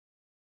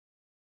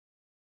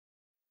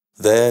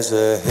There's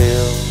a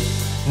hill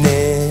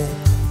near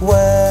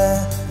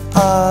where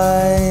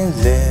I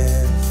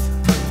live,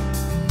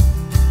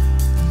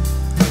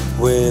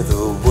 with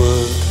a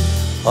wood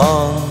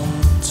on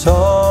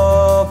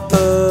top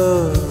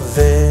of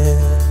it,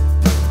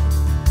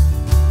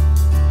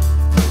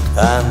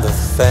 and the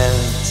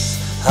fence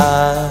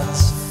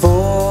has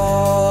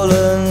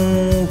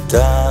fallen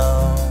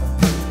down,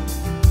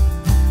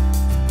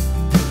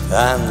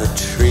 and the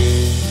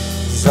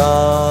trees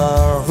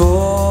are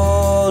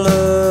all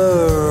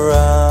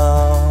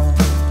around,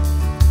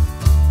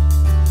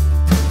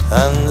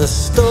 and the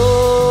stories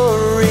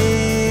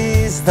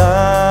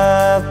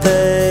that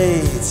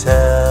they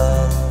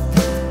tell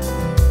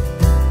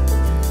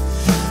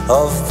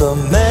of the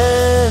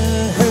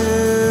men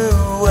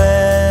who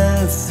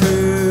went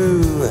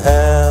through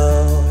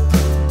hell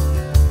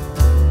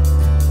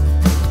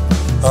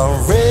are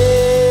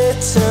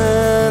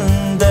written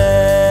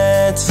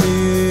there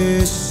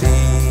to see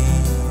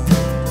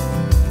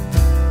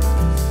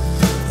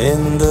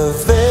in the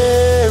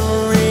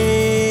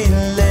very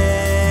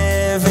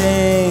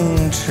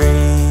living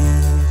trees.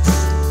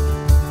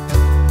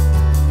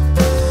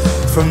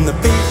 From the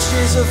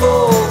beaches of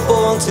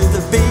Arborglyph to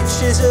the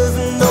beaches of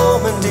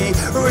Normandy,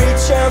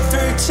 reach out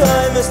through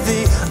time as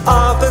the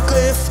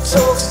Arborglyph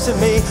talks to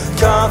me,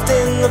 carved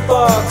in the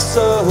bark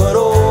so I'd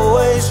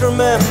always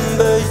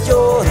remember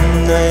your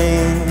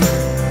name.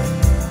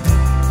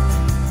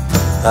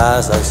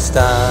 As I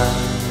stand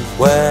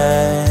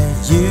where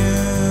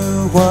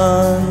you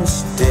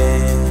once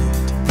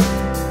did,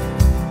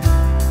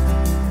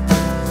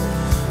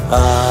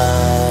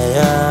 I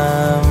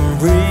am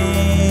reminded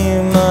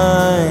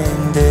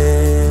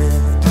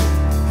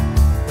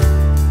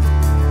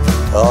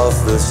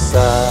of the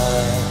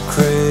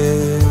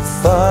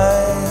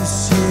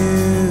sacrifice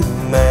you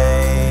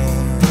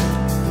made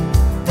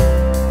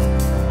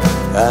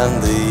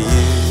and the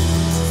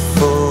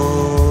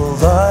youthful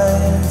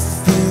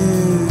life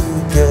you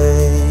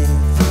gave,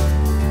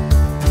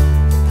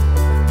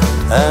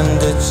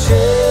 and a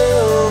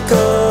chill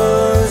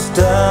goes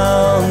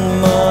down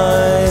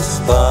my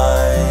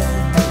spine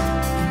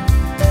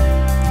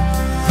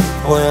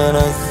when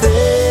I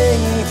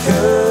think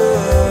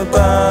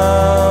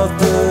about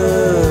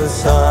the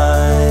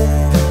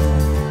time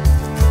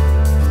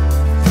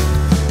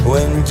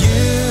when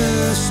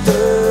you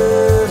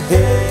stood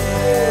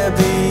here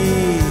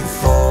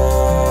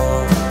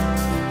before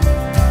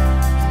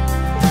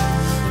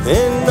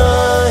in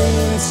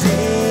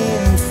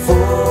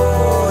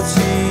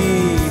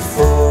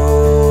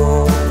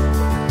 1944.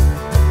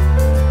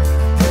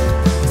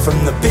 From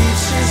the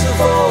beaches of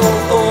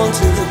Arborglyph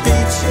to the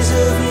beaches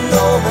of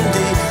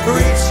Normandy,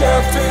 reach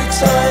out through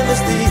time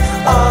as the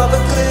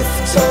Arborglyph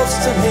talks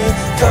to me,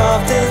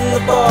 carved in the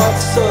bark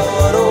so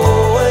I'd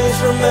always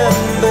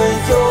remember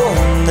your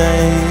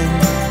name.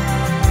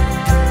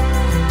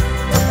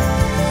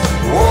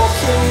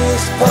 Walking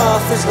this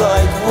path is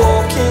like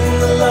walking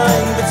the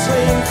line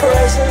between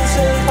present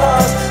and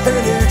past. Who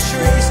knew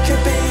trees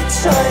could be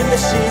time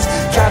machines,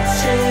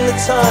 capturing the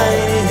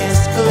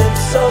tiniest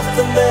glimpse of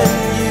the men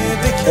you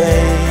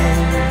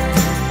became,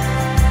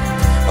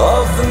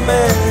 of the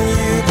men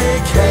you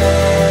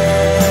became,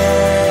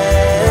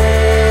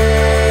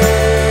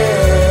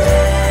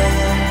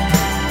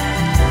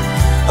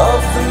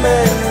 of the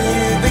men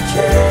you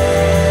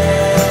became.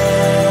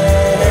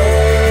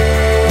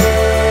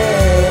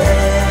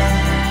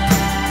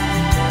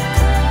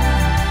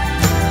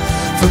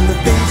 From the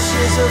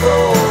beaches of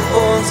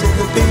Arborglyph to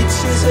the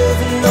beaches of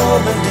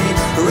Normandy,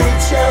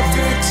 reach out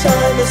through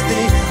time as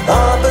the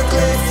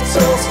Arborglyph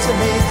talks to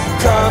me,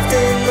 carved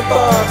in the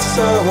bark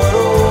so I'd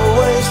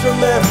always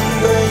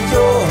remember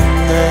your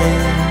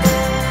name.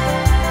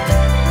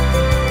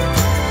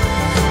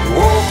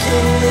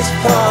 Walking this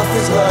path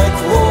is like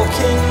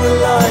walking the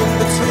line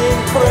between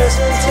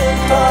present and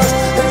past.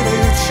 Who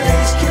knew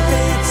trees could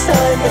be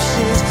time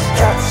machines,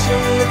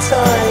 capturing the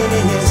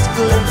tiniest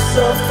glimpse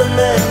of the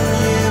men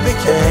you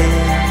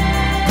became,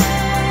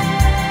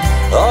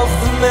 of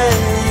the men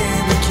you